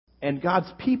And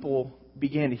God's people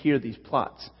began to hear these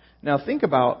plots. Now think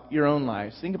about your own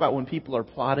lives. Think about when people are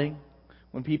plotting,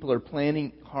 when people are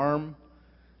planning harm,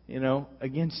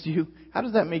 against you. How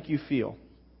does that make you feel?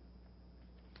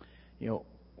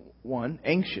 One,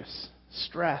 anxious,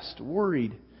 stressed,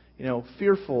 worried,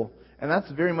 fearful. And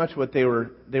that's very much what they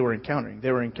were encountering.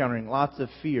 They were encountering lots of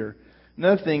fear.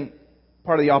 Another thing,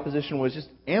 part of the opposition was just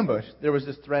ambush. There was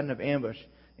this threat of ambush.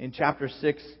 In chapter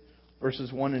 6,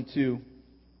 verses 1 and 2,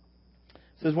 it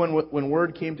says, When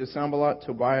word came to Sanballat,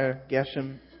 Tobiah,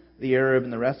 Geshem, the Arab,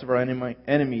 and the rest of our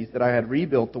enemies that I had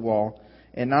rebuilt the wall,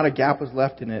 and not a gap was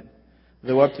left in it,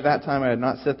 though up to that time I had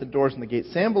not set the doors and the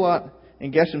gates, Sanballat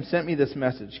and Geshem sent me this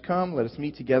message, Come, let us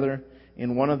meet together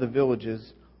in one of the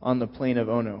villages on the plain of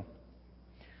Ono.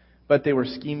 But they were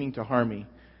scheming to harm me.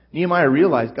 Nehemiah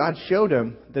realized God showed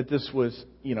him that this was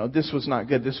not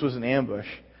good. This was an ambush.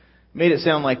 Made it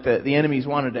sound like the enemies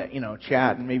wanted to,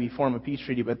 chat and maybe form a peace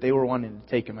treaty, but they were wanting to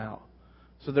take him out.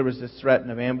 So there was this threat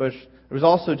of ambush. There was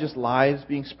also just lies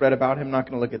being spread about him. I'm not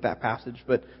going to look at that passage,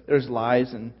 but there's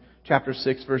lies in chapter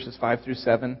 6, verses 5 through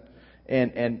 7.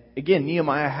 And again,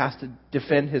 Nehemiah has to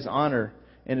defend his honor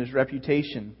and his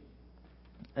reputation.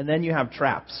 And then you have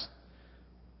traps.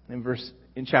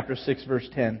 In chapter 6, verse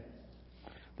 10.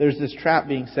 There's this trap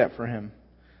being set for him.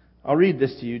 I'll read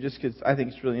this to you just because I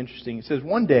think it's really interesting. It says,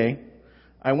 One day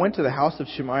I went to the house of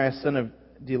Shemaiah, son of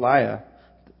Delaiah,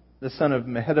 the son of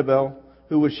Mehetabel,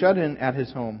 who was shut in at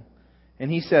his home.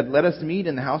 And he said, Let us meet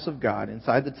in the house of God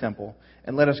inside the temple,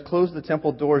 and let us close the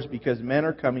temple doors because men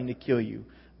are coming to kill you.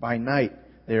 By night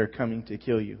they are coming to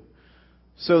kill you.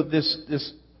 So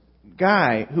this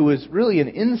guy who was really an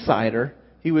insider,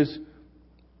 he was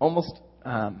almost,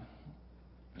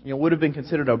 would have been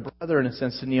considered a brother in a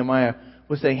sense to Nehemiah,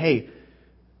 was saying, hey,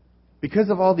 because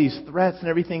of all these threats and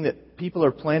everything that people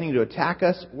are planning to attack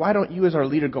us, why don't you as our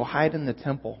leader go hide in the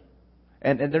temple?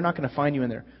 And they're not going to find you in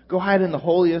there. Go hide in the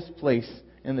holiest place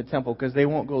in the temple because they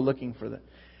won't go looking for them.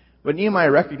 But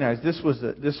Nehemiah recognized this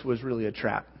was really a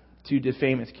trap to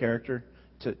defame his character,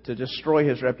 to destroy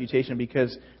his reputation,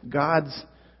 because God's,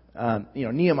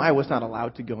 Nehemiah was not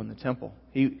allowed to go in the temple.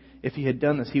 If he had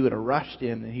done this, he would have rushed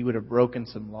in and he would have broken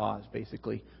some laws,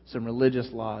 basically, some religious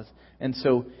laws. And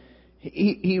so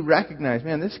he recognized,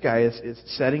 man, this guy is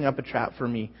setting up a trap for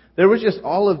me. There was just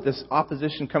all of this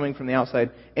opposition coming from the outside,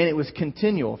 and it was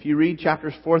continual. If you read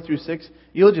chapters 4 through 6,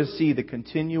 you'll just see the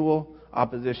continual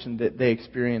opposition that they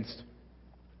experienced.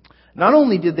 Not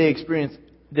only did they experience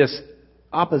this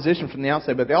opposition from the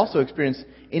outside, but they also experienced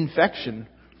infection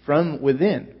from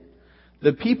within.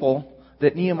 The people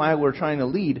that Nehemiah were trying to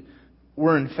lead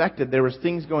were infected. There was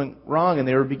things going wrong, and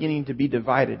they were beginning to be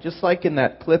divided. Just like in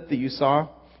that clip that you saw,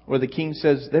 where the king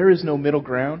says, there is no middle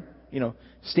ground.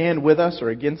 Stand with us or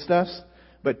against us.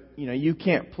 But, you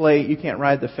can't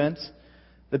ride the fence.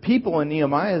 The people in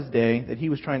Nehemiah's day that he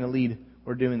was trying to lead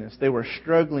were doing this. They were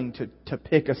struggling to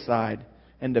pick a side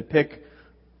and to pick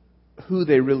who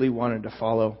they really wanted to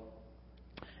follow.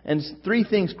 And 3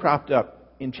 things cropped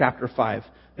up in chapter 5.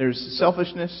 There's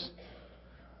selfishness,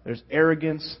 there's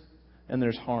arrogance, and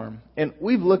there's harm. And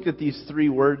we've looked at these 3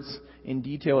 words in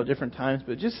detail at different times,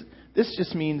 but this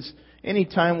just means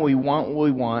anytime we want what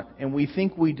we want and we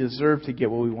think we deserve to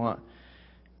get what we want,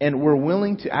 and we're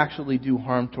willing to actually do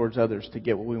harm towards others to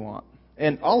get what we want.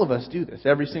 And all of us do this.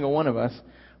 Every single one of us.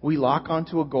 We lock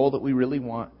onto a goal that we really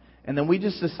want, and then we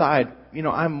just decide,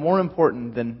 I'm more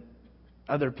important than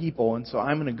other people, and so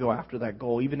I'm going to go after that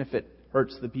goal, even if it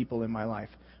hurts the people in my life.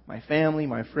 My family,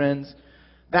 my friends.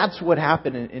 That's what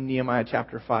happened in Nehemiah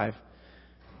chapter 5.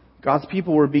 God's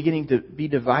people were beginning to be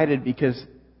divided because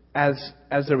as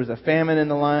there was a famine in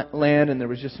the land and there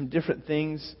was just some different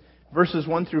things. Verses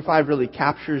 1 through 5 really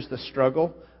captures the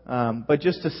struggle. But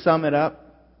just to sum it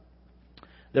up,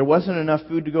 there wasn't enough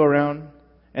food to go around.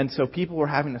 And so people were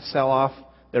having to sell off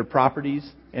their properties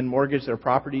and mortgage their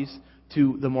properties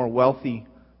to the more wealthy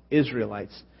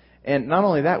Israelites. And not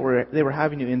only that, they were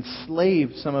having to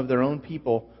enslave some of their own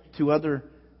people to other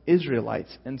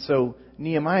Israelites. And so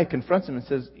Nehemiah confronts them and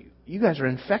says, you guys are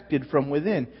infected from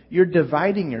within. You're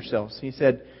dividing yourselves. He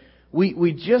said,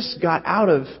 we just got out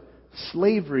of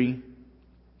slavery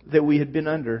that we had been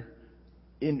under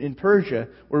in Persia.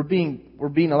 We're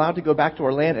being allowed to go back to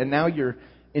our land, and now you're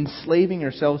enslaving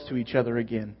yourselves to each other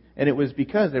again. And it was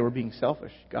because they were being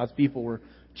selfish. God's people were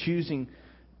choosing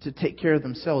to take care of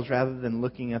themselves rather than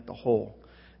looking at the whole.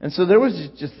 And so there was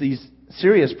just these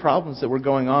serious problems that were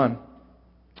going on.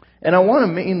 And I want to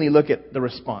mainly look at the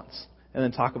response and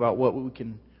then talk about what we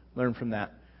can learn from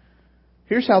that.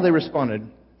 Here's how they responded.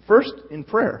 First, in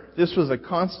prayer. This was a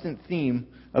constant theme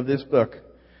of this book.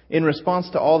 in response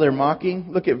to all their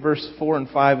mocking, look at verse 4 and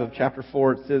 5 of chapter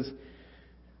 4. It says,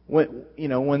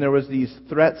 when there was these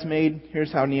threats made,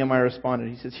 here's how Nehemiah responded.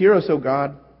 He says, "Hear us, O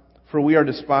God, for we are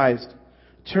despised.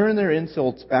 Turn their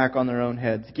insults back on their own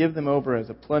heads. Give them over as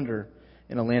a plunder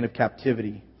in a land of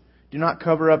captivity. Do not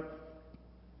cover up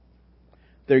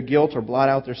their guilt or blot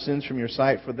out their sins from your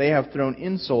sight, for they have thrown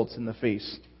insults in the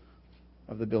face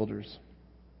of the builders."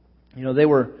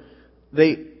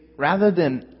 They rather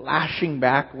than lashing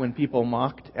back when people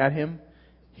mocked at him,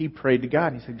 he prayed to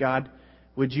God. He said, "God,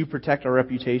 would you protect our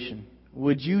reputation?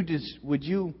 Would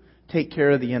you take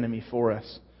care of the enemy for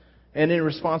us?" And in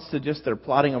response to just their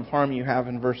plotting of harm, you have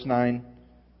in verse 9,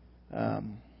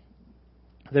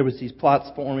 there was these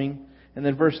plots forming. And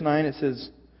then verse 9 it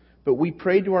says, "But we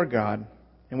prayed to our God,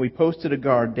 and we posted a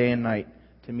guard day and night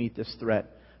to meet this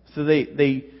threat." So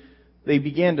they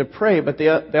began to pray, but they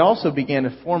also began to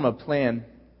form a plan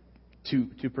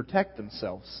to protect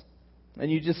themselves. And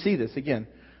you just see this again,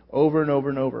 over and over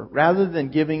and over. Rather than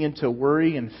giving into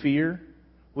worry and fear,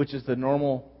 which is the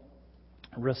normal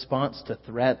response to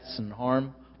threats and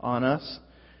harm on us,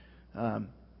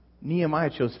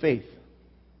 Nehemiah chose faith.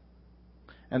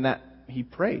 And that he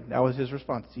prayed. That was his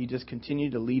response. He just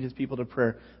continued to lead his people to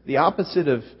prayer. The opposite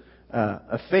of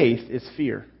faith is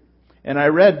fear. And I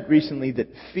read recently that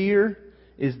fear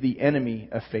is the enemy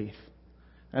of faith.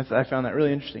 I found that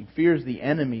really interesting. Fear is the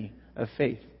enemy of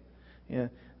faith.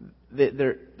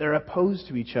 They're opposed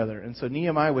to each other. And so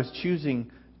Nehemiah was choosing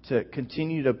to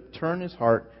continue to turn his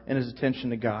heart and his attention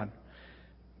to God.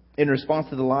 In response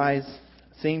to the lies,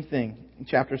 same thing. In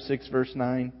chapter 6, verse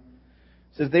 9,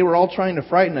 it says, "They were all trying to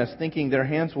frighten us, thinking their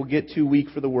hands will get too weak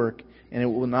for the work, and it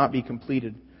will not be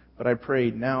completed. But I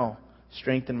prayed, now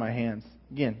strengthen my hands."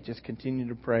 Again, just continue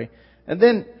to pray. And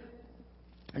then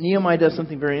Nehemiah does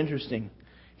something very interesting.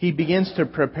 He begins to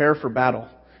prepare for battle.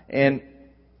 And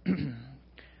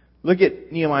look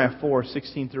at Nehemiah 4,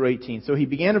 16 through 18. So he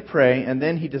began to pray, and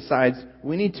then he decides,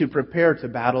 we need to prepare to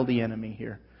battle the enemy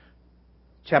here.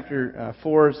 Chapter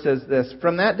 4 says this,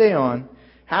 "From that day on,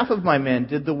 half of my men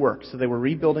did the work," so they were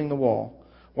rebuilding the wall,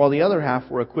 "while the other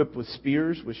half were equipped with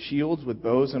spears, with shields, with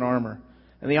bows and armor.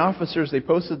 And the officers, they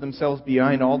posted themselves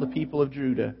behind all the people of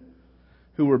Judah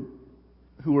who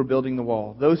were building the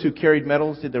wall. Those who carried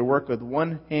metals did their work with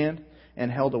one hand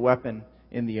and held a weapon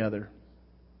in the other.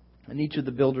 And each of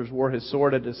the builders wore his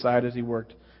sword at his side as he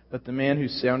worked. But the man who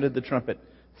sounded the trumpet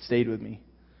stayed with me."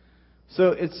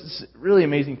 So it's a really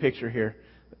amazing picture here.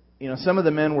 Some of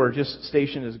the men were just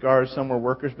stationed as guards, some were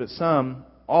workers, but some,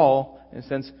 all, in a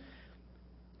sense,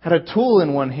 had a tool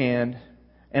in one hand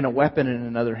and a weapon in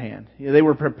another hand. They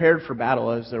were prepared for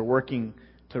battle as they're working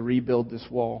to rebuild this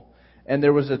wall. And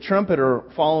there was a trumpeter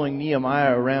following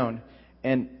Nehemiah around.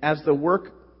 And as the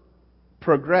work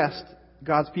progressed,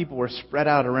 God's people were spread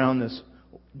out around this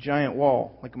giant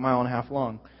wall, like 1.5 miles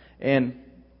long. And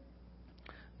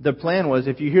the plan was,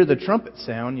 if you hear the trumpet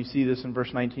sound, you see this in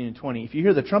verse 19 and 20, if you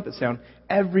hear the trumpet sound,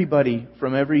 everybody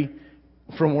from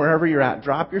wherever you're at,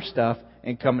 drop your stuff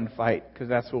and come and fight, because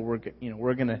that's what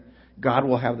God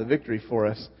will have the victory for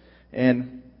us.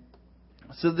 And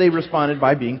so they responded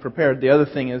by being prepared. The other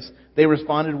thing is, they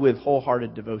responded with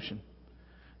wholehearted devotion.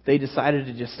 They decided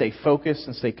to just stay focused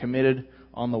and stay committed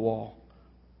on the wall.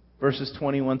 Verses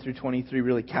 21 through 23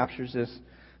 really captures this.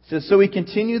 It says, "So we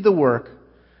continued the work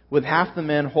with half the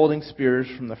men holding spears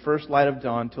from the first light of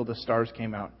dawn till the stars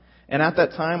came out. And at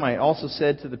that time I also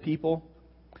said to the people,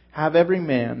 have every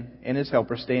man and his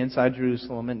helper stay inside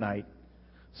Jerusalem at night,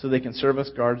 so they can serve us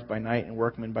guards by night and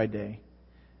workmen by day."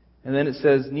 And then it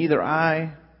says,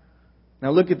 now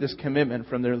look at this commitment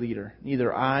from their leader.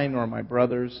 "Neither I, nor my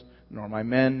brothers, nor my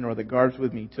men, nor the guards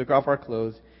with me took off our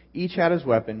clothes. Each had his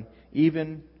weapon,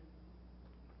 even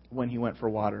when he went for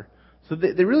water." So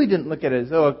they really didn't look at it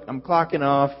as, I'm clocking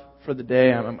off for the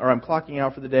day, or I'm clocking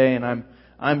out for the day, and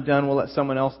I'm done, we'll let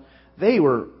someone else. They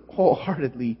were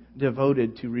wholeheartedly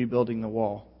devoted to rebuilding the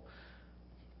wall.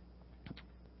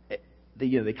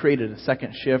 They created a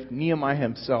second shift. Nehemiah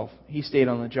himself, he stayed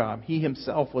on the job. He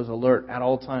himself was alert at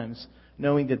all times,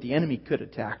 knowing that the enemy could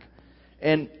attack.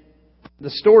 And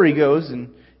the story goes,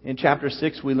 in chapter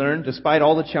 6 we learn, despite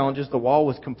all the challenges, the wall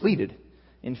was completed.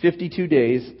 In 52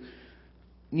 days,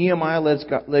 Nehemiah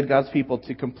led God's people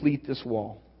to complete this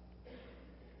wall.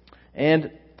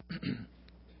 And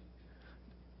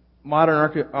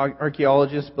modern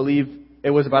archaeologists believe it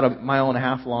was about 1.5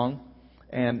 miles long.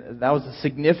 And that was a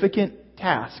significant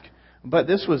task. But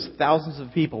this was thousands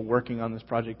of people working on this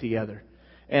project together.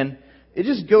 And it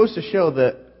just goes to show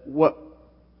that what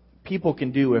people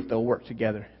can do if they'll work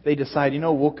together. If they decide,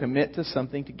 we'll commit to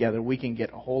something together, we can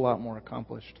get a whole lot more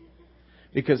accomplished.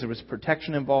 because there was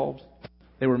protection involved.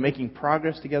 They were making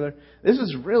progress together. This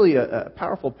is really a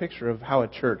powerful picture of how a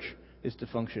church is to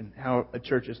function, how a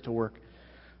church is to work.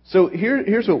 So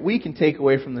here's what we can take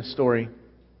away from this story.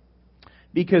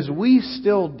 Because we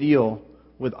still deal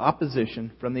with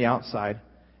opposition from the outside,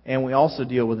 and we also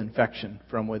deal with infection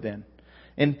from within.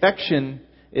 Infection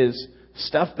is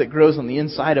stuff that grows on the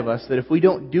inside of us that if we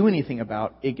don't do anything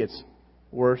about, it gets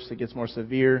worse, it gets more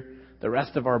severe. The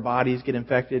rest of our bodies get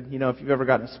infected. You know, if you've ever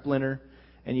gotten a splinter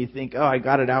and you think, oh, I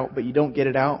got it out, but you don't get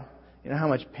it out, you know how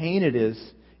much pain it is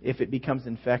if it becomes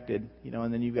infected, you know,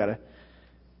 and then you've got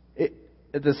to...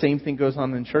 The same thing goes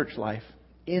on in church life.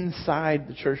 Inside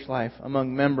the church life,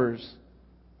 among members,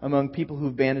 among people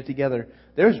who've banded together,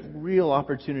 there's real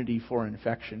opportunity for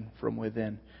infection from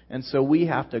within. And so we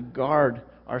have to guard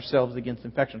ourselves against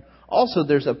infection. Also,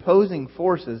 there's opposing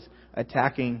forces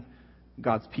attacking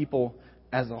God's people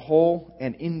as a whole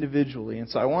and individually. And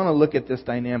so I want to look at this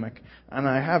dynamic. And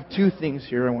I have two things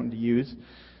here I wanted to use,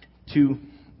 two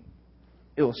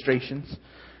illustrations.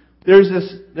 There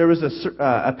was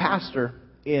a pastor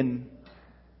in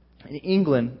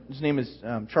England. His name is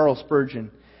Charles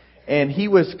Spurgeon. And he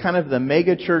was kind of the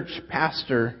mega church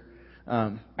pastor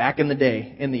back in the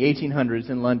day, in the 1800s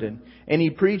in London. And he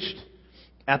preached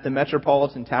at the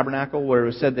Metropolitan Tabernacle, where it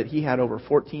was said that he had over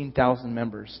 14,000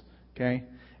 members. Okay,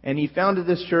 and he founded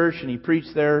this church, and he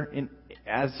preached there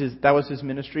that was his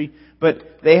ministry. But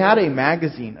they had a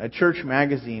magazine, a church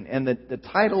magazine, and the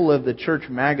title of the church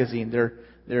magazine,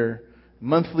 their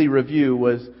monthly review,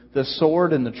 was "The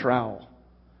Sword and the Trowel."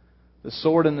 The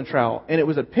sword and the trowel. And it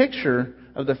was a picture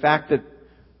of the fact that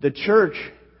the church,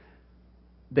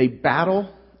 they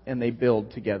battle and they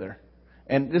build together.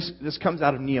 And this comes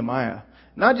out of Nehemiah.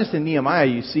 Not just in Nehemiah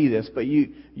you see this, but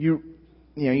you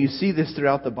see this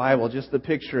throughout the Bible. Just the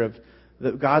picture of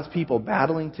God's people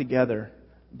battling together,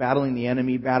 battling the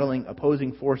enemy, battling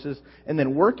opposing forces, and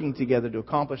then working together to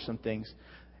accomplish some things.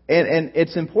 And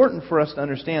it's important for us to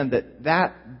understand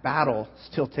that battle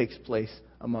still takes place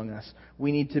among us.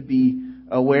 We need to be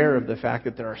aware of the fact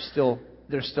that there's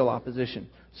still opposition.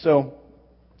 So,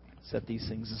 set these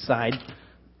things aside.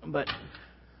 But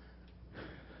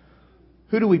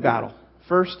who do we battle?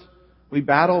 First, we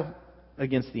battle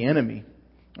against the enemy.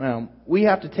 We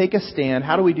have to take a stand.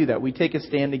 How do we do that? We take a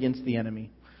stand against the enemy.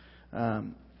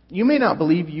 You may not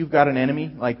believe you've got an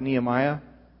enemy like Nehemiah.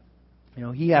 You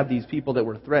know, he had these people that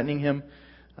were threatening him.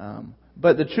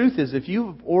 But the truth is, if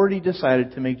you've already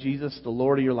decided to make Jesus the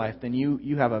Lord of your life, then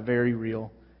you have a very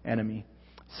real enemy.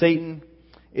 Satan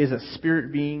is a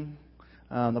spirit being.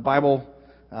 The Bible,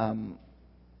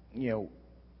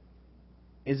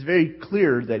 is very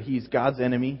clear that he's God's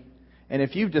enemy. And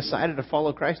if you've decided to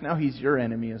follow Christ, now he's your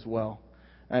enemy as well.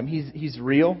 He's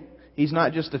real. He's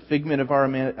not just a figment of our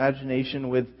imagination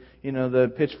with,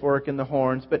 the pitchfork and the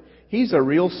horns, but he's a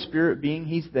real spirit being.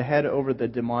 He's the head over the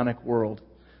demonic world.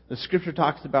 The Scripture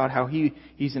talks about how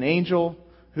he's an angel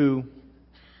who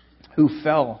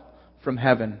fell from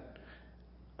heaven.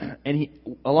 And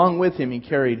along with him, he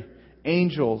carried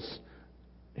angels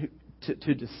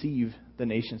to deceive the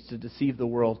nations, to deceive the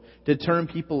world, to turn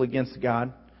people against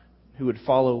God who would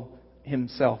follow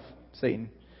himself, Satan.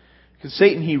 Because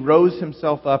Satan, he rose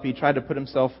himself up. He tried to put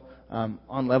himself on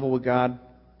level with God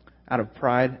out of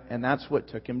pride, and that's what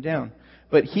took him down.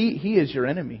 But he is your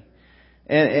enemy.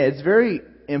 And it's very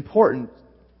important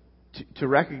to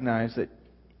recognize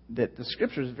that the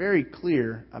Scripture is very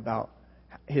clear about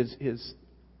his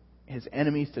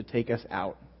enemies to take us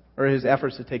out, or his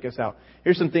efforts to take us out.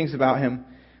 Here's some things about him.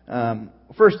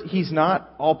 First, he's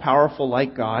not all-powerful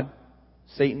like God.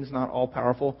 Satan's not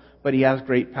all-powerful, but he has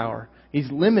great power. He's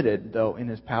limited, though, in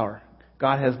his power.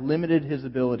 God has limited his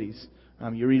abilities.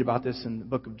 You read about this in the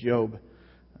book of Job.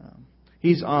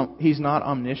 He's not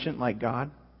omniscient like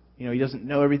God. He doesn't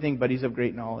know everything, but he's of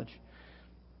great knowledge.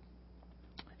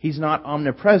 He's not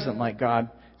omnipresent like God.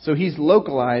 So he's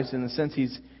localized in the sense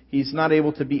he's not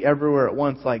able to be everywhere at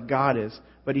once like God is.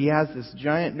 But he has this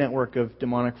giant network of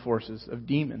demonic forces, of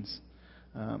demons,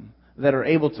 that are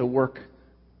able to work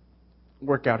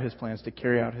out his plans, to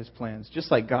carry out his plans.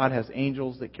 Just like God has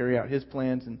angels that carry out his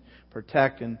plans and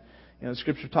protect. And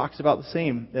Scripture talks about the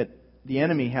same, that the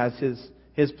enemy has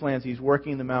his plans. He's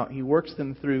working them out. He works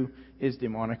them through his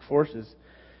demonic forces.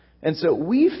 And so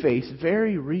we face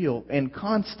very real and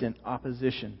constant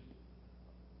opposition.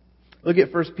 Look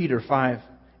at 1 Peter 5,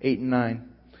 8 and 9.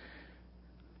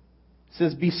 It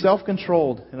says, "Be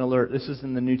self-controlled and alert." This is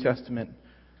in the New Testament.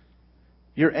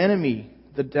 "Your enemy,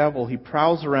 the devil, he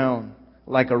prowls around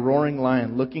like a roaring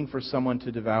lion looking for someone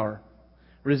to devour.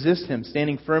 Resist him,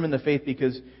 standing firm in the faith,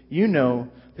 because you know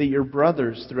that your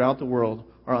brothers throughout the world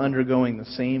are undergoing the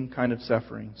same kind of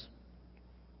sufferings.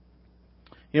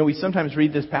 We sometimes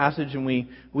read this passage and we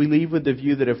leave with the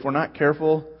view that if we're not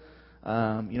careful,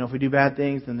 if we do bad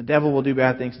things, then the devil will do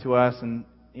bad things to us, and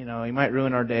he might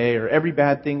ruin our day, or every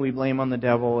bad thing we blame on the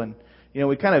devil, and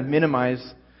we kind of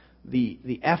minimize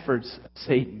the efforts of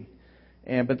Satan.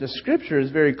 But the Scripture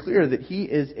is very clear that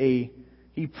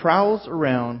he prowls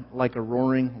around like a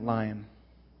roaring lion.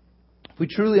 If we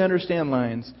truly understand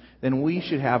lions, then we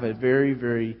should have a very,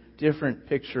 very different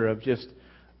picture of just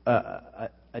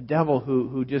a devil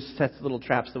who just sets little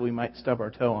traps that we might stub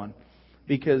our toe on.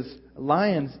 Because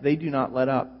lions, they do not let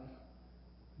up.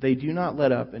 They do not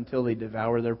let up until they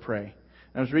devour their prey.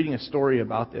 And I was reading a story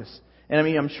about this. And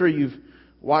I'm sure you've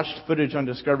watched footage on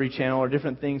Discovery Channel or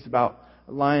different things about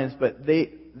lions, but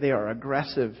they are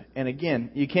aggressive. And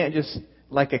again, you can't just,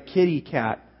 like a kitty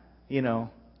cat,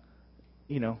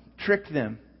 trick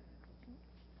them.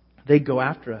 They go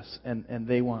after us and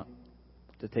they want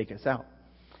to take us out.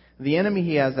 The enemy,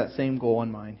 he has that same goal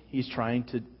in mind. He's trying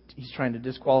to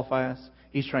disqualify us.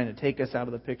 He's trying to take us out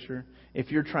of the picture.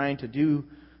 If you're trying to do,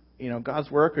 God's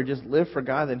work or just live for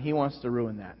God, then he wants to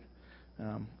ruin that.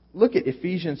 Look at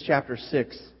Ephesians chapter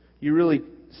 6. You really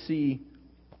see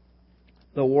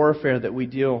the warfare that we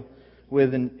deal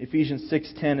with in Ephesians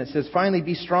 6:10. It says, "Finally,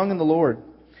 be strong in the Lord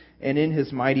and in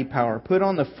His mighty power. Put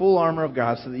on the full armor of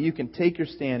God so that you can take your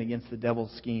stand against the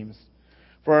devil's schemes.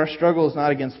 For our struggle is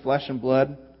not against flesh and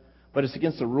blood, but it's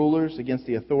against the rulers, against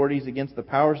the authorities, against the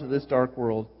powers of this dark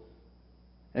world,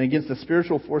 and against the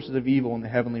spiritual forces of evil in the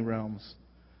heavenly realms.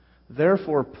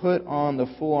 Therefore, put on the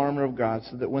full armor of God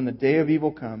so that when the day of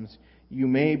evil comes, you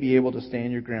may be able to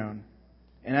stand your ground.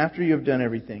 And after you have done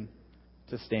everything,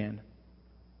 to stand."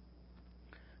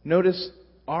 Notice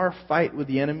our fight with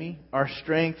the enemy, our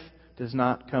strength does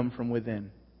not come from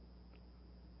within.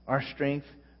 Our strength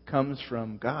comes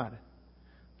from God.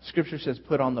 Scripture says,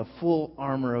 put on the full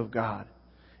armor of God.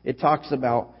 It talks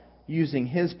about using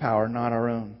His power, not our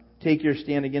own. Take your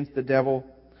stand against the devil.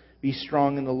 Be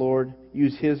strong in the Lord.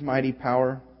 Use His mighty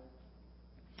power.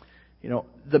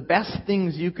 The best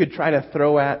things you could try to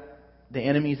throw at the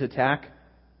enemy's attack,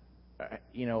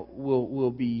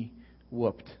 will be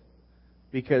whooped.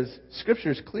 Because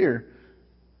Scripture is clear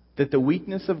that the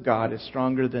weakness of God is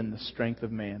stronger than the strength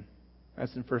of man.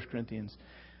 That's in 1 Corinthians.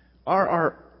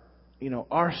 Our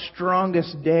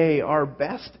strongest day, our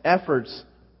best efforts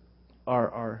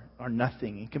are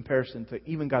nothing in comparison to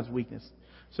even God's weakness.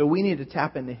 So we need to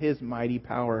tap into His mighty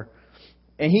power.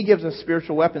 And He gives us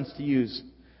spiritual weapons to use.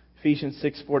 Ephesians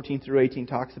 6:14 through 18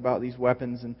 talks about these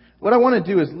weapons. And what I want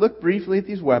to do is look briefly at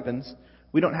these weapons.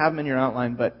 We don't have them in your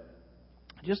outline, but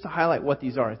just to highlight what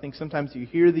these are. I think sometimes you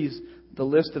hear the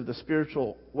list of the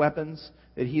spiritual weapons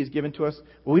that He has given to us,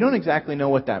 but we don't exactly know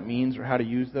what that means or how to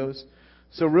use those.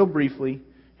 So real briefly,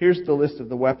 here's the list of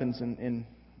the weapons in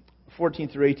 14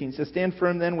 through 18. It says, "Stand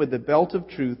firm then with the belt of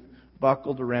truth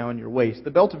buckled around your waist." The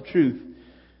belt of truth,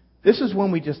 this is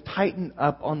when we just tighten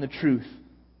up on the truth.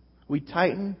 We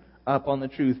tighten up on the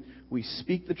truth. We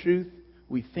speak the truth,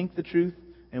 we think the truth,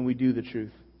 and we do the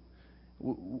truth.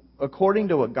 According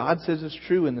to what God says is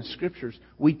true in the Scriptures,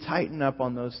 we tighten up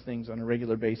on those things on a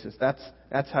regular basis.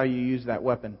 That's how you use that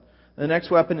weapon. The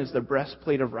next weapon is the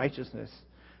breastplate of righteousness.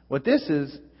 What this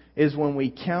is when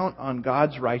we count on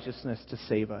God's righteousness to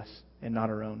save us and not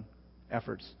our own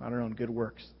efforts, not our own good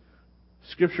works.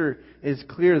 Scripture is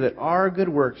clear that our good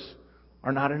works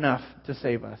are not enough to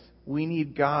save us. We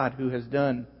need God who has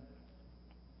done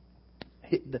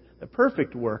the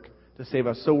perfect work to save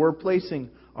us. So we're placing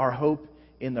our hope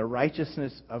in the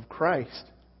righteousness of Christ.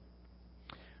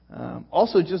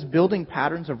 Also, just building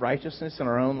patterns of righteousness in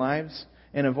our own lives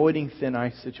and avoiding thin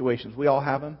ice situations. We all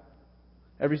have them.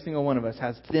 Every single one of us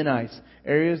has thin ice,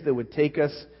 areas that would take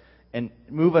us and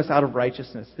move us out of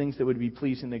righteousness, things that would be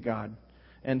pleasing to God.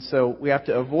 And so we have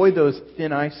to avoid those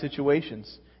thin ice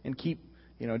situations and keep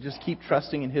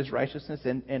trusting in His righteousness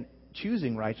and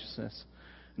choosing righteousness.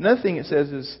 Another thing it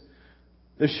says is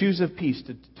the shoes of peace,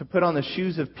 to put on the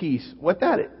shoes of peace. What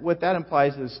that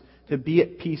implies is to be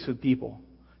at peace with people,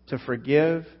 to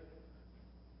forgive,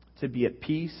 to be at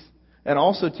peace, and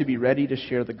also to be ready to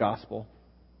share the gospel.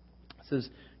 It says,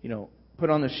 put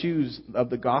on the shoes of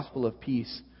the gospel of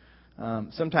peace.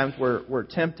 Sometimes we're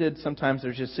tempted. Sometimes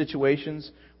there's just situations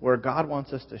where God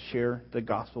wants us to share the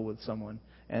gospel with someone,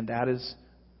 and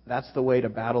that's the way to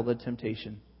battle the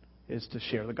temptation, is to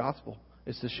share the gospel.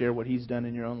 Is to share what He's done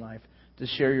in your own life, to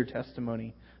share your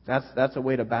testimony. That's a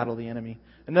way to battle the enemy.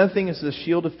 Another thing is the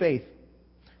shield of faith.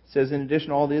 It says, in addition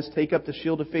to all this, take up the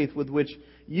shield of faith with which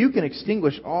you can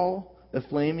extinguish all the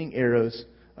flaming arrows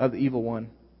of the evil one.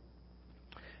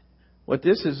 What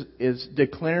this is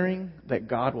declaring that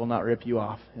God will not rip you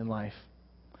off in life.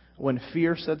 When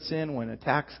fear sets in, when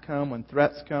attacks come, when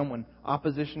threats come, when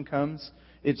opposition comes,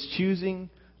 it's choosing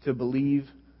to believe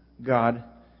God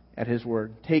at His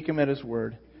Word. Take Him at His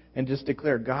Word and just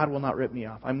declare, God will not rip me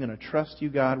off. I'm going to trust you,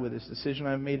 God, with this decision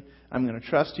I've made. I'm going to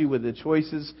trust you with the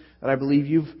choices that I believe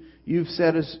you've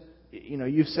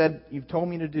told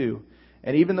me to do.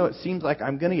 And even though it seems like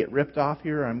I'm going to get ripped off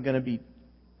here, I'm going to be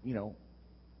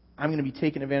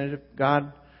taken advantage of,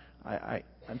 God,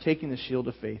 I'm taking the shield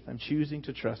of faith. I'm choosing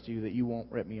to trust you that you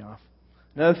won't rip me off.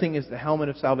 Another thing is the helmet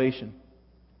of salvation.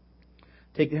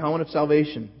 Take the helmet of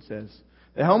salvation, it says.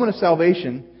 The helmet of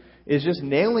salvation is just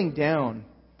nailing down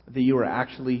that you are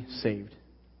actually saved.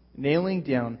 Nailing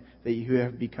down that you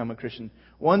have become a Christian.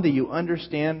 One, that you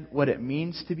understand what it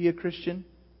means to be a Christian,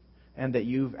 and that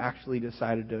you've actually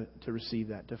decided to receive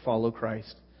that, to follow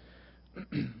Christ.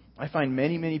 I find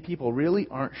many people really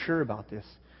aren't sure about this.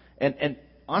 And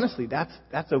honestly,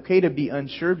 that's okay to be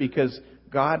unsure, because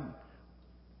God,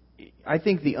 I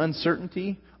think the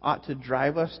uncertainty ought to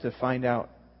drive us to find out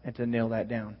and to nail that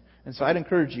down. And so I'd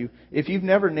encourage you, if you've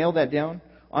never nailed that down,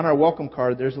 on our welcome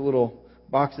card there's a little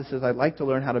box that says, I'd like to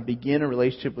learn how to begin a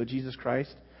relationship with Jesus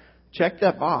Christ. Check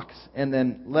that box and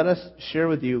then let us share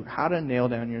with you how to nail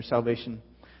down your salvation.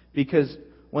 Because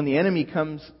when the enemy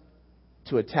comes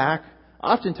to attack,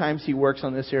 oftentimes he works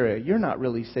on this area. You're not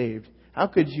really saved. How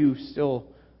could you still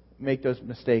make those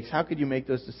mistakes? How could you make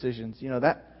those decisions?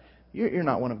 You're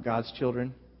not one of God's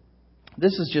children.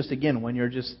 This is just, again, when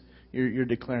you're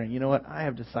declaring, you know what, I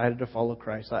have decided to follow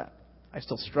Christ. I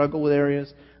still struggle with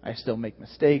areas. I still make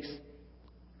mistakes.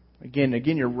 Again,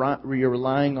 you're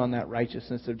relying on that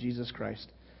righteousness of Jesus Christ.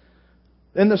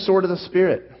 Then the sword of the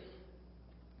Spirit.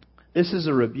 This is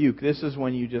a rebuke. This is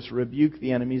when you just rebuke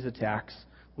the enemy's attacks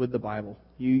with the Bible.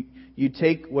 You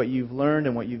take what you've learned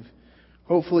and what you've,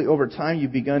 hopefully over time,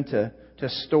 you've begun to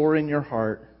store in your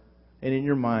heart and in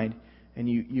your mind, and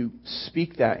you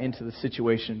speak that into the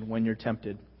situation when you're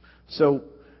tempted. So,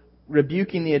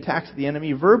 rebuking the attacks of the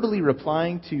enemy, verbally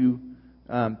replying to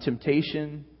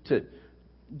temptation,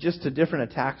 to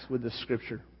different attacks with the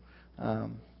Scripture.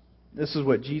 This is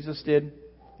what Jesus did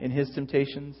in His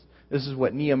temptations. This is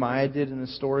what Nehemiah did in the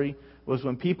story, was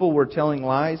when people were telling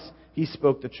lies, he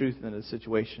spoke the truth into the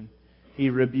situation. He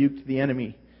rebuked the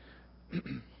enemy.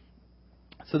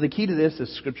 So the key to this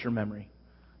is Scripture memory.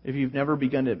 If you've never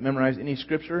begun to memorize any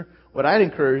Scripture, what I'd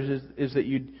encourage is that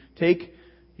you'd take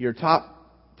your top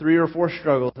 3 or 4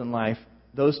 struggles in life,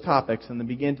 those topics, and then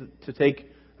begin to take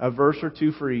a verse or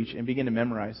 2 for each and begin to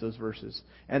memorize those verses.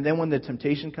 And then when the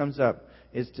temptation comes up,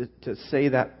 is to say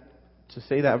that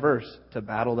verse, to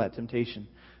battle that temptation.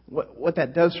 What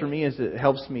that does for me is it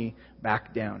helps me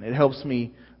back down. It helps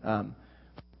me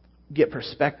get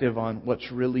perspective on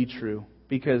what's really true.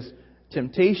 Because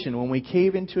temptation, when we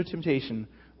cave into a temptation,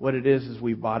 what it is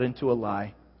we bought into a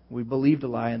lie. We believed a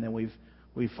lie, and then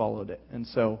we've followed it. And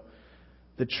so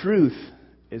the truth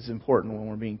is important when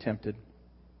we're being tempted.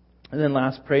 And then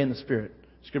last, pray in the Spirit.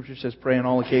 Scripture says pray on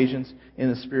all occasions in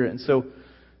the Spirit. And so,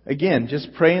 again,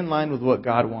 just pray in line with what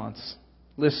God wants.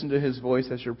 Listen to His voice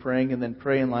as you're praying, and then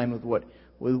pray in line with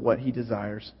what He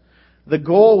desires. The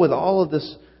goal with all of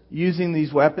this, using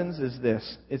these weapons, is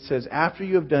this. It says, after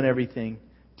you have done everything,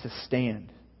 to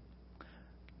stand.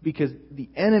 Because the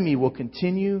enemy will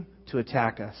continue to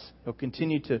attack us. He'll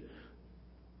continue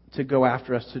to go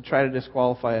after us, to try to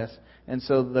disqualify us. And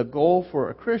so the goal for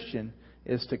a Christian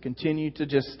is to continue to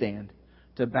just stand,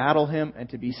 to battle him and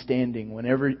to be standing when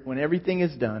everything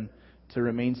is done, to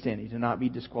remain standing, to not be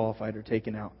disqualified or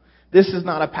taken out. This is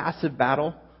not a passive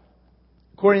battle.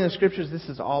 According to the Scriptures, this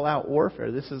is all-out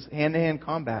warfare. This is hand-to-hand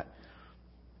combat.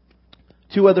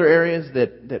 2 other areas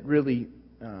that really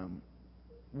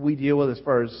we deal with as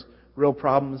far as real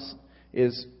problems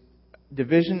is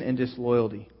division and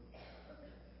disloyalty.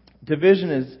 Division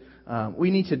is,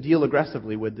 we need to deal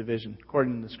aggressively with division,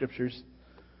 according to the Scriptures.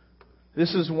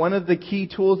 This is one of the key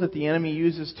tools that the enemy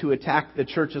uses to attack the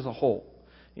church as a whole.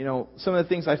 Some of the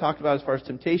things I talked about as far as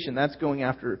temptation, that's going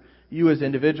after you as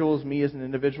individuals, me as an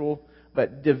individual.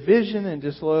 But division and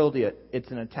disloyalty, it's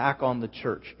an attack on the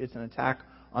church. It's an attack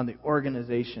on the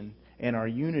organization and our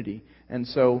unity. And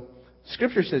so,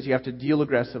 Scripture says you have to deal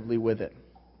aggressively with it.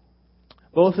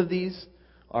 Both of these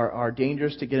are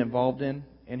dangerous to get involved in.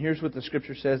 And here's what the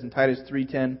Scripture says in Titus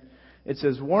 3:10. It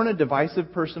says, warn a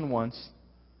divisive person once,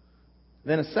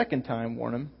 then a second time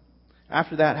warn him.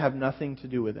 After that, have nothing to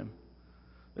do with him.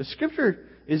 The Scripture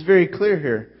is very clear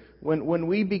here. When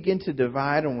we begin to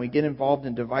divide, when we get involved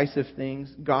in divisive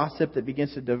things, gossip that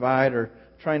begins to divide or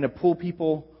trying to pull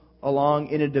people along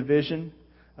in a division,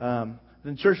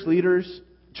 then church leaders,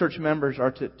 church members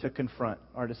are to confront,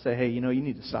 are to say, hey, you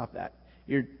need to stop that.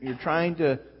 You're trying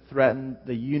to threaten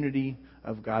the unity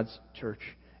of God's church.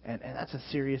 And that's a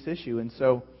serious issue. And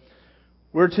so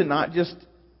we're to not just,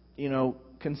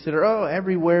 consider,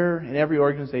 everywhere in every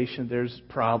organization there's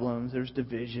problems, there's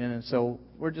division, and so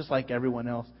we're just like everyone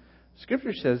else.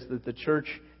 Scripture says that the church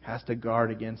has to guard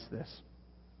against this.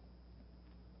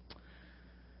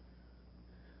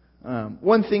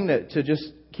 One thing to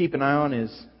just keep an eye on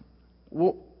is,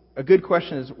 a good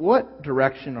question is, what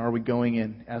direction are we going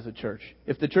in as a church?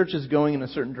 If the church is going in a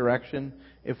certain direction,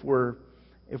 if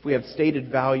we have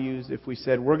stated values, if we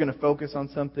said we're going to focus on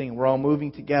something and we're all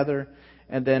moving together,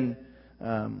 and then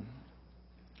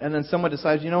someone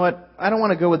decides, you know what, I don't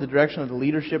want to go with the direction of the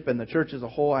leadership and the church as a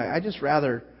whole. I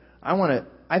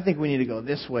think we need to go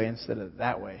this way instead of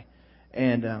that way.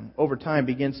 And over time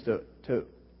begins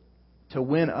to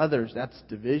win others. That's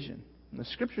division. And the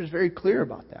Scripture is very clear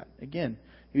about that. Again,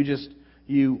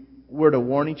 you were to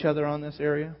warn each other on this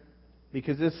area,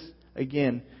 because this,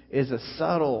 again, is a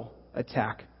subtle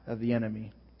attack of the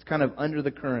enemy. It's kind of under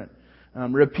the current.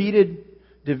 Repeated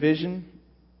division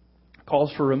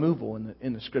calls for removal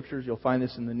in the Scriptures. You'll find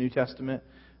this in the New Testament.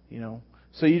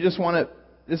 So you just want to.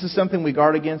 This is something we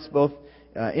guard against both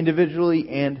individually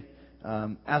and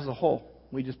as a whole.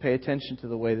 We just pay attention to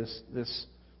the way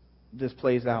this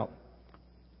plays out.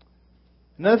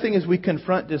 Another thing is we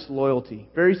confront disloyalty.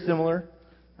 Very similar.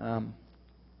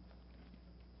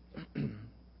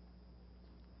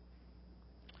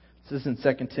 This is in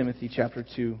 2 Timothy chapter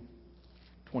 2,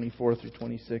 24 through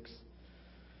 26.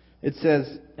 It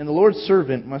says, "And the Lord's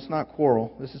servant must not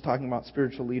quarrel." This is talking about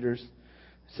spiritual leaders.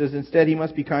 It says, "Instead he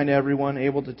must be kind to everyone,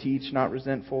 able to teach, not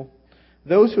resentful.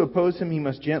 Those who oppose him he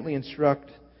must gently instruct,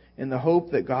 in the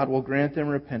hope that God will grant them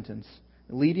repentance,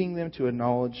 leading them to a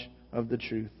knowledge of the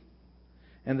truth,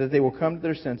 and that they will come to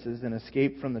their senses and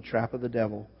escape from the trap of the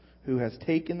devil, who has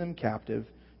taken them captive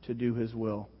to do his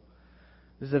will."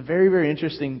 This is a very, very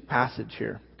interesting passage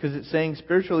here, because it's saying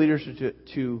spiritual leaders are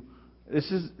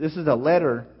this is a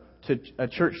letter to a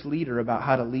church leader about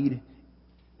how to lead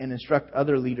and instruct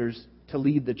other leaders to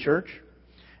lead the church.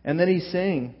 And then he's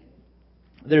saying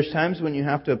there's times when you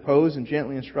have to oppose and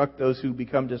gently instruct those who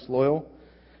become disloyal,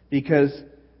 because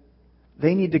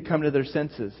they need to come to their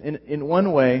senses. In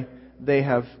one way, they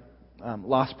have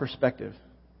lost perspective.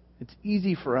 It's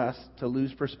easy for us to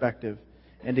lose perspective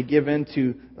and to give in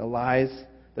to the lies,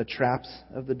 the traps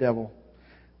of the devil.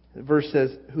 The verse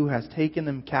says, "Who has taken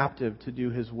them captive to do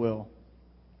his will."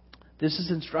 This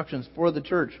is instructions for the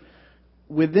church,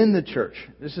 within the church.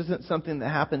 This isn't something that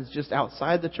happens just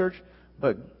outside the church,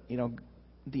 but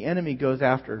the enemy goes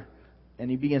after and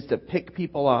he begins to pick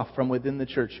people off from within the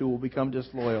church who will become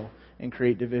disloyal and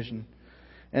create division.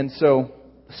 And so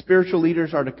spiritual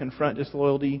leaders are to confront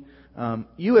disloyalty.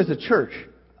 You as a church,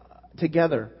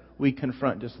 together, we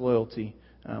confront disloyalty.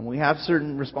 We have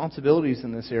certain responsibilities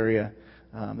in this area.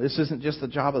 This isn't just the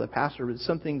job of the pastor, but it's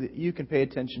something that you can pay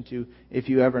attention to if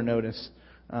you ever notice.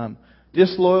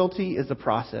 Disloyalty is a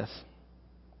process.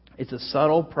 It's a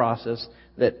subtle process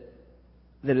that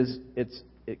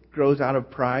it grows out of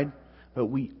pride, but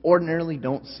we ordinarily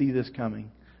don't see this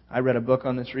coming. I read a book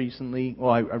on this recently.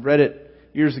 Well, I read it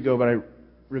years ago, but I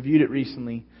reviewed it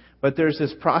recently. But there's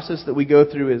this process that we go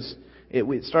through.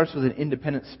 It starts with an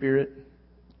independent spirit.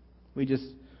 We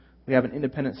have an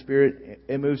independent spirit.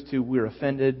 It moves to we're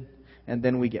offended, and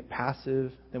then we get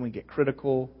passive, then we get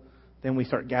critical, then we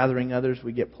start gathering others,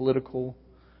 we get political,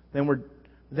 then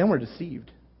we're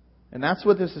deceived. And that's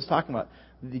what this is talking about.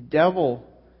 The devil,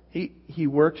 he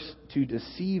works to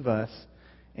deceive us,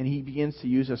 and he begins to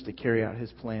use us to carry out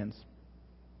his plans.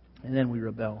 And then we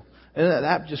rebel. And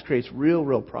that just creates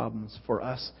real problems for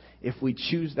us if we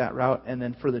choose that route, and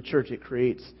then for the church it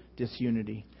creates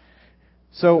disunity.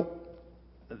 So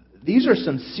these are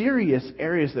some serious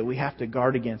areas that we have to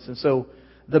guard against. And so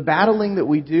the battling that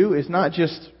we do is not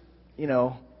just,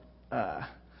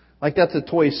 like that's a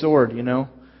toy sword,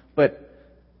 but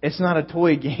it's not a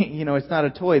toy game. It's not a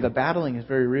toy. The battling is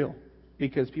very real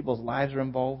because people's lives are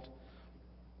involved.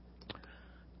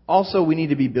 Also, we need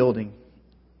to be building.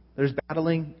 There's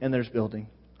battling and there's building.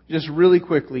 Just really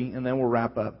quickly, and then we'll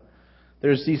wrap up.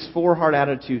 There's these 4 heart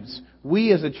attitudes.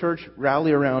 We as a church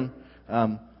rally around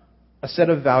a set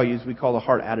of values we call the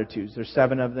heart attitudes. There's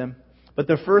 7 of them. But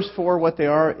the first 4, what they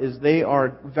are, is they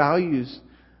are values,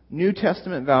 New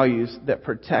Testament values that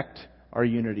protect our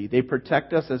unity. They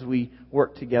protect us as we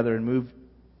work together and move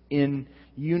in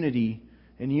unity,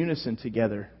 in unison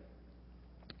together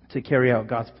to carry out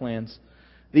God's plans.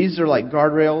 These are like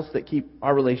guardrails that keep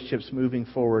our relationships moving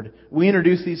forward. We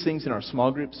introduce these things in our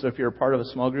small groups, so if you're a part of a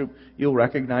small group, you'll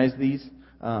recognize these.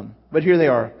 But here they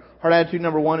are. Heart attitude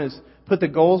number 1 is put the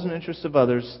goals and interests of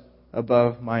others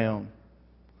above my own.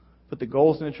 Put the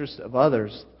goals and interests of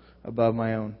others above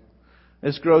my own.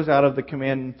 This grows out of the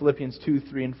command in Philippians 2,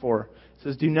 3, and 4. It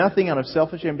says, do nothing out of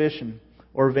selfish ambition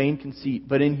or vain conceit,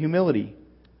 but in humility.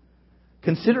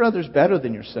 Consider others better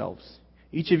than yourselves.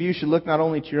 Each of you should look not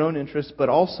only to your own interests, but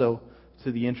also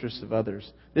to the interests of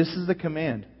others. This is the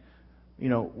command.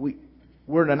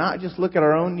 We're to not just look at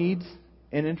our own needs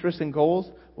and interests and goals,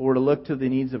 but we're to look to the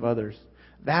needs of others.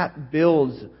 That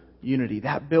builds unity.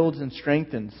 That builds and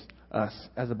strengthens us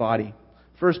as a body.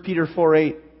 1 Peter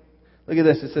 4:8. Look at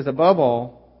this. It says, above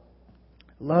all,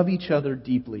 love each other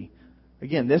deeply.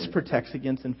 Again, this protects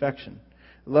against infection.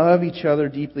 Love each other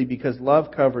deeply because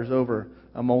love covers over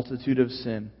a multitude of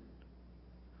sin.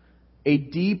 A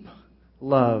deep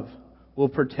love will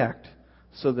protect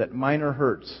so that minor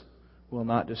hurts will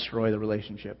not destroy the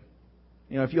relationship.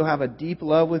 If you'll have a deep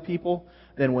love with people,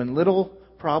 then when little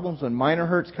problems, when minor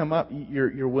hurts come up,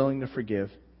 you're willing to forgive.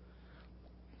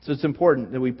 So it's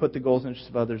important that we put the goals and interests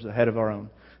of others ahead of our own.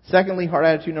 Secondly, heart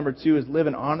attitude number 2 is live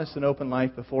an honest and open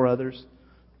life before others.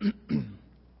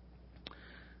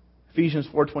 Ephesians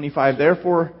 4:25.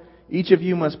 Therefore, each of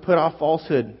you must put off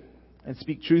falsehood and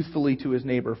speak truthfully to his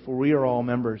neighbor, for we are all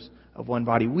members of one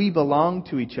body. We belong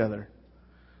to each other.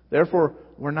 Therefore,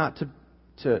 we're not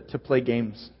to play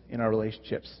games in our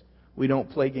relationships. We don't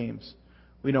play games.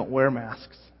 We don't wear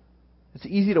masks. It's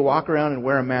easy to walk around and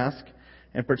wear a mask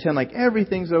and pretend like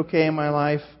everything's okay in my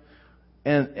life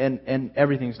and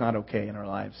everything's not okay in our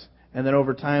lives. And then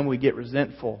over time we get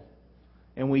resentful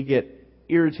and we get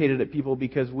irritated at people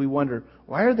because we wonder,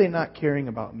 why are they not caring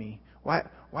about me? Why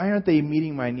aren't they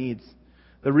meeting my needs?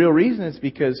 The real reason is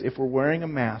because if we're wearing a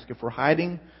mask, if we're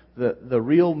hiding the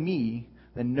real me,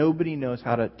 then nobody knows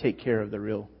how to take care of the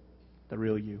real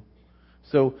you.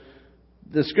 So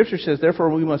the Scripture says, therefore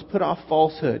we must put off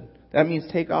falsehood. That means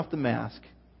take off the mask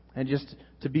and just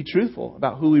to be truthful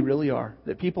about who we really are.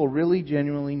 That people really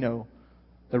genuinely know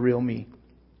the real me.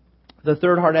 The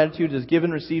third heart attitude is give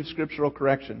and receive scriptural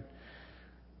correction.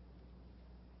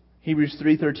 Hebrews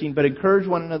 3:13, but encourage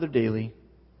one another daily,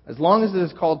 as long as it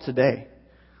is called today,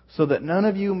 so that none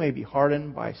of you may be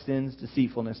hardened by sin's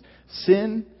deceitfulness.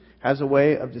 Sin has a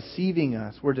way of deceiving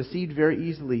us. We're deceived very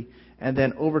easily, and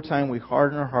then over time we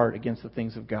harden our heart against the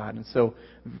things of God. And so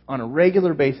on a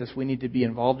regular basis we need to be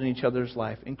involved in each other's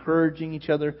life, encouraging each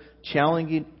other,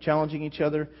 challenging each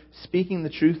other, speaking the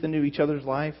truth into each other's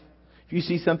life. If you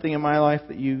see something in my life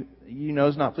that you know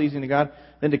is not pleasing to God,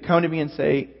 then to come to me and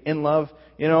say in love,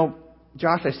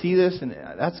 Josh, I see this, and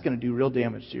that's going to do real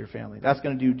damage to your family. That's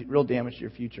going to do real damage to your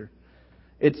future.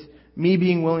 It's me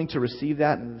being willing to receive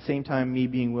that, and at the same time, me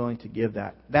being willing to give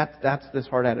that. That's this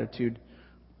heart attitude.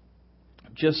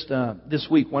 Just this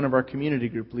week, one of our community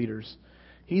group leaders,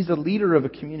 he's a leader of a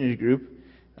community group.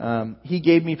 He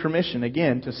gave me permission,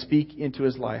 again, to speak into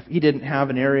his life. He didn't have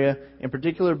an area in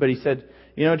particular, but he said,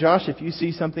 Josh, if you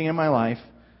see something in my life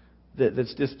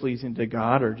that's displeasing to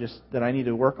God or just that I need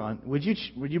to work on, would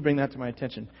you bring that to my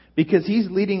attention? Because he's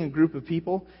leading a group of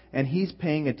people and he's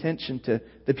paying attention to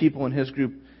the people in his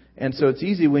group. And so it's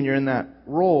easy when you're in that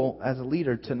role as a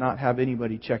leader to not have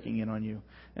anybody checking in on you.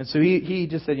 And so he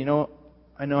just said,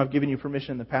 I know I've given you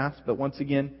permission in the past, but once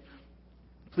again,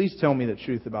 please tell me the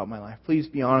truth about my life. Please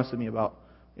be honest with me about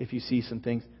if you see some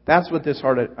things. That's what this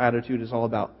heart attitude is all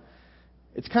about.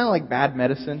 It's kind of like bad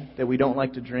medicine that we don't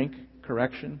like to drink,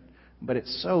 correction. But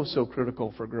it's so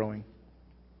critical for growing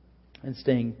and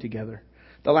staying together.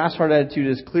 The last heart attitude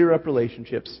is clear up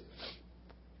relationships.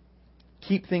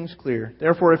 Keep things clear.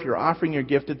 Therefore, if you're offering your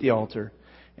gift at the altar,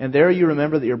 and there you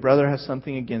remember that your brother has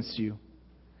something against you,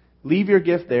 leave your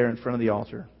gift there in front of the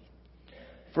altar.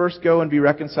 First go and be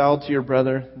reconciled to your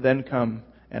brother, then come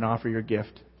and offer your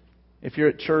gift. If you're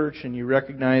at church and you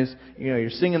recognize,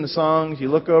 you're singing the songs, you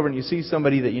look over and you see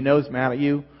somebody that you know is mad at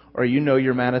you, or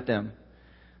you're mad at them.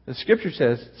 The Scripture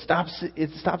says, stop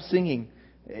singing.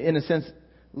 In a sense,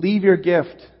 leave your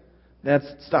gift. That's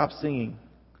stop singing.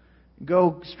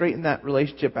 Go straighten that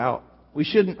relationship out. We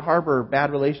shouldn't harbor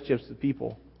bad relationships with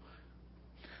people.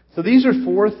 So these are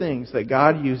 4 things that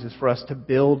God uses for us to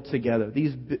build together.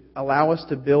 These allow us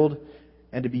to build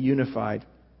and to be unified.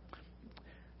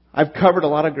 I've covered a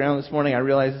lot of ground this morning. I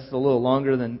realize this is a little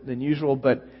longer than usual,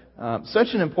 but such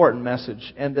an important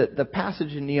message. And the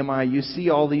passage in Nehemiah, you see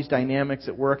all these dynamics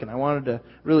at work, and I wanted to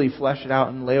really flesh it out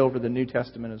and lay over the New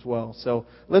Testament as well. So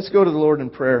let's go to the Lord in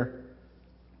prayer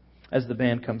as the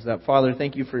band comes up. Father,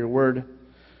 thank you for your word.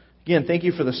 Again, thank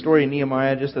you for the story of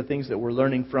Nehemiah, just the things that we're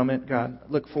learning from it. God,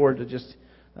 look forward to just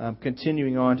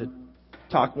continuing on to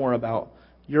talk more about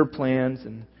your plans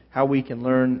and how we can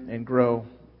learn and grow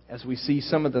as we see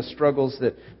some of the struggles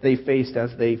that they faced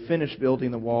as they finished building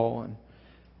the wall. And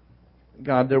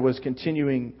God, there was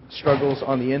continuing struggles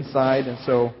on the inside. And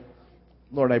so,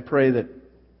 Lord, I pray that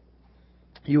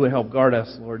you would help guard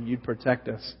us, Lord. You'd protect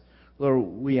us. Lord,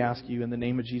 we ask you in the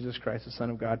name of Jesus Christ, the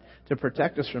Son of God, to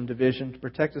protect us from division, to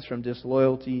protect us from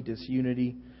disloyalty,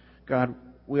 disunity. God,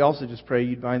 we also just pray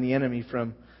you'd bind the enemy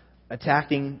from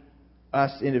attacking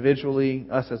us individually,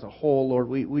 us as a whole. Lord,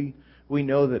 we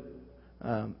know that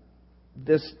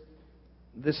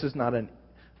this is not an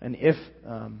if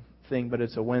thing, but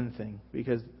it's a when thing,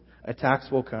 because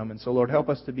attacks will come. And so, Lord, help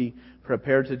us to be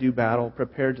prepared to do battle,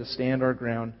 prepared to stand our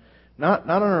ground, not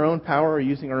on our own power or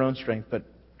using our own strength, but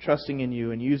trusting in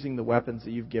you and using the weapons that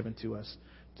you've given to us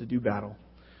to do battle.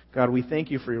 God, we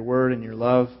thank you for your word and your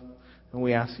love, and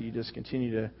we ask that you just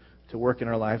continue to work in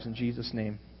our lives. In Jesus'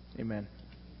 name, amen.